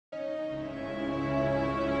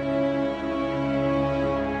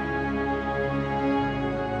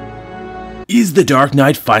Is the Dark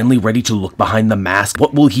Knight finally ready to look behind the mask?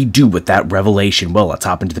 What will he do with that revelation? Well, let's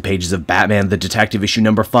hop into the pages of Batman the Detective issue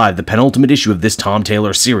number 5, the penultimate issue of this Tom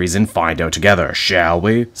Taylor series, and find out together, shall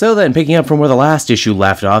we? So then, picking up from where the last issue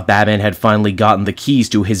left off, Batman had finally gotten the keys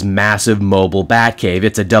to his massive mobile Batcave.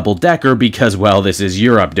 It's a double-decker because, well, this is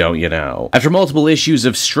Europe, don't you know? After multiple issues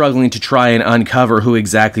of struggling to try and uncover who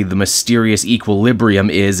exactly the mysterious Equilibrium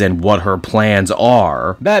is and what her plans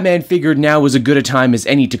are, Batman figured now was as good a time as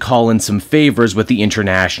any to call in some favors with the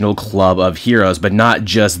International Club of Heroes, but not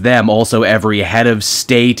just them, also every head of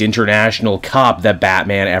state, international cop that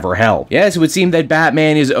Batman ever helped. Yes, it would seem that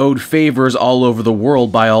Batman is owed favors all over the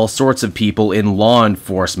world by all sorts of people in law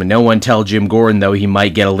enforcement. No one tell Jim Gordon, though, he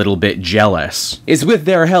might get a little bit jealous. It's with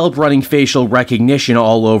their help running facial recognition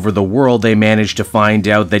all over the world they managed to find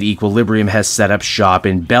out that Equilibrium has set up shop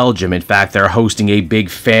in Belgium. In fact, they're hosting a big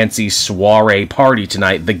fancy soiree party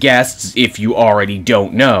tonight. The guests, if you already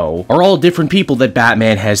don't know, are all different people that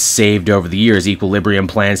Batman has saved over the years. Equilibrium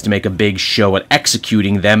plans to make a big show at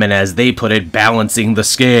executing them and, as they put it, balancing the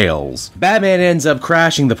scales. Batman ends up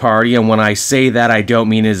crashing the party, and when I say that, I don't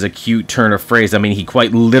mean as a cute turn of phrase. I mean he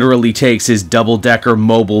quite literally takes his double-decker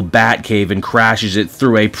mobile Batcave and crashes it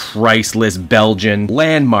through a priceless Belgian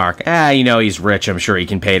landmark. You know, he's rich, I'm sure he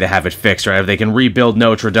can pay to have it fixed, right? If they can rebuild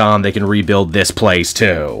Notre Dame, they can rebuild this place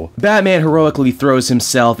too. Batman heroically throws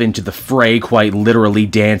himself into the fray, quite literally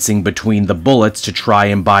dancing between the bullets to try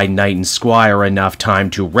and buy Knight and Squire enough time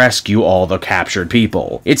to rescue all the captured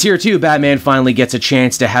people. It's here too Batman finally gets a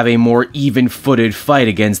chance to have a more even-footed fight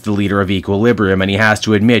against the leader of Equilibrium, and he has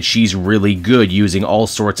to admit she's really good, using all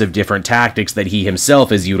sorts of different tactics that he himself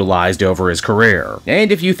has utilized over his career.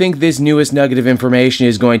 And if you think this newest nugget of information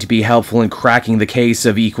is going to be helpful in cracking the case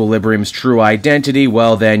of Equilibrium's true identity,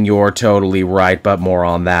 well then you're totally right, but more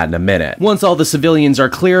on that in a minute. Once all the civilians are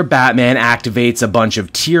clear, Batman activates a bunch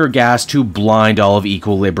of tear gas to blind all of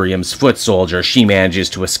Equilibrium's foot soldiers. She manages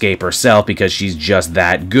to escape herself because she's just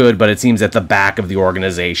that good, but it seems that the back of the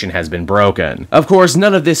organization has been broken. Of course,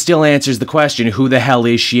 none of this still answers the question, who the hell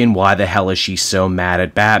is she and why the hell is she so mad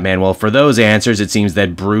at Batman? Well, for those answers, it seems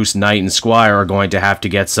that Bruce, Knight, and Squire are going to have to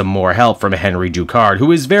get some more help from Henry Ducard,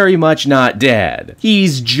 who is very much not dead.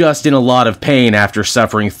 He's just in a lot of pain after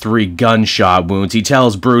suffering 3 gunshot wounds. He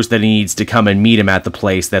tells Bruce that he needs to come and meet him at the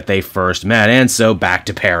place that they first met, and so back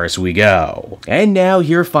to Paris we go. And now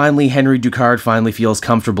here finally Henry Ducard finally feels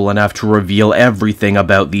comfortable enough to reveal everything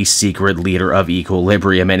about the secret leader of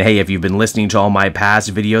Equilibrium. And hey, if you've been listening to all my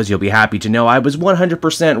past videos, you'll be happy to know I was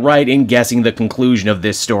 100% right in guessing the conclusion of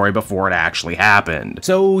this story before it actually happened.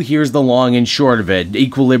 So here's the long and short of it.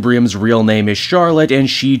 Equilibrium's real name is Charlotte, and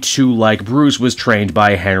she too, like Bruce, was trained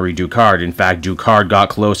by Henry Ducard. In fact, Ducard got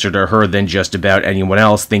closer to her than just about anyone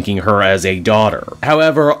else, thinking her as a daughter.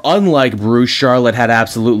 However, unlike Bruce, Charlotte had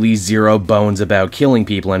absolutely zero bones about killing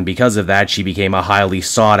people, and because of that, she became a highly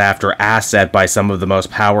sought-after asset by some of the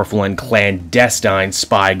most powerful and clandestine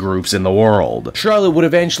spy groups in the world. Charlotte would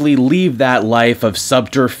eventually leave that life of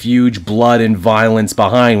subterfuge, blood, and violence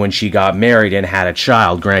behind when she got married and had a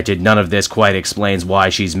child. Granted, none of this quite explains why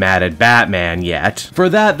she's mad at Batman yet. For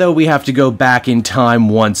that, though, we have to go back in time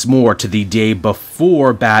once more to the day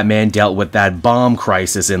before Batman dealt with that bomb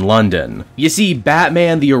crisis in London. You see,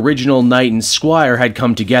 Batman, the original Knight, and Squire had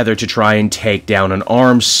come together to try and take down an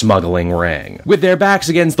arms smuggling ring. With their backs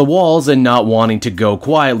against the walls and not wanting to go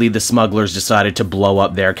quietly, the smugglers decided to blow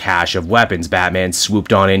up their cache of weapons. Batman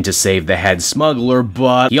swooped on in to save the head smuggler,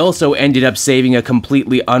 but he also ended up saving a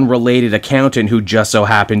completely unrelated accountant who just so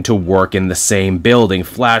happened to work in the same building.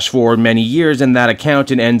 Flash forward many years, and that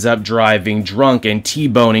accountant ends up driving drunk and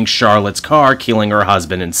T-boning Charlotte's car, killing her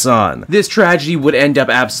husband and son. This tragedy would end up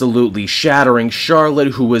absolutely shattering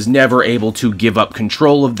Charlotte, who was never able to give up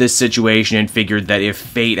control of this situation and figured that if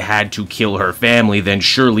fate had to kill her family, then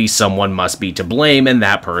surely someone must be to blame, and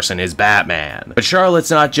that person is Batman. But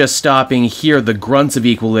Charlotte's not just stopping here. The grunts of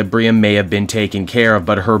Equilibrium may have been taken care of,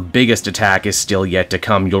 but her biggest attack is still yet to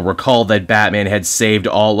come. You'll recall that Batman had saved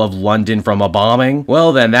all of London from a bombing?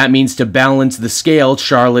 Well then, that means to balance the scale,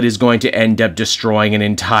 Charlotte is going to end up destroying an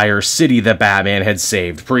entire city that Batman had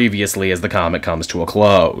saved previously as the comic comes to a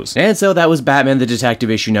close. And so that was Batman the Detective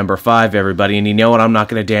issue number 5, everybody, and you know what, I'm not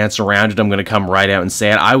going to dance around it, I'm going to come right out and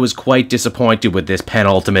say it. I was quite disappointed with this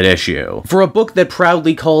penultimate issue. For a book that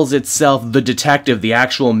proudly calls itself The Detective, the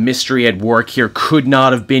actual mystery at work here could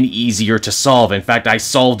not have been easier to solve. In fact, I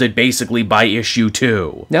solved it basically by issue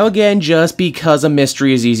 2. Now again, just because a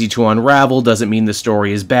mystery is easy to unravel doesn't mean the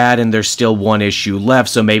story is bad, and there's still one issue left,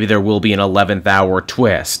 so maybe there will be an 11th hour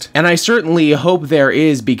twist. And I certainly hope there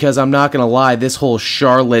is, because I'm not gonna lie, this whole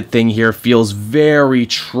Charlotte thing here feels very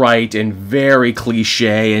trite and very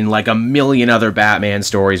cliche way in like a million other Batman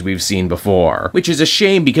stories we've seen before. Which is a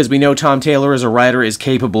shame because we know Tom Taylor as a writer is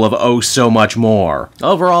capable of oh so much more.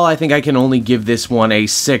 Overall, I think I can only give this one a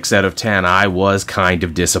 6 out of 10. I was kind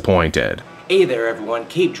of disappointed. Hey there everyone,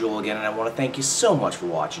 Cape Joel again, and I want to thank you so much for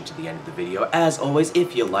watching to the end of the video. As always,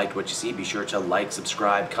 if you liked what you see, be sure to like,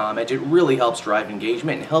 subscribe, comment. It really helps drive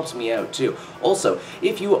engagement and helps me out too. Also,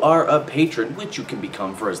 if you are a patron, which you can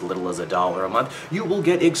become for as little as $1 a month, you will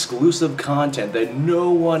get exclusive content that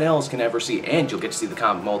no one else can ever see, and you'll get to see the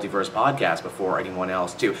Comic Multiverse podcast before anyone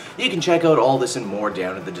else too. You can check out all this and more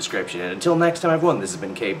down in the description. And until next time everyone, this has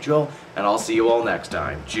been Cape Joel, and I'll see you all next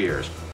time. Cheers.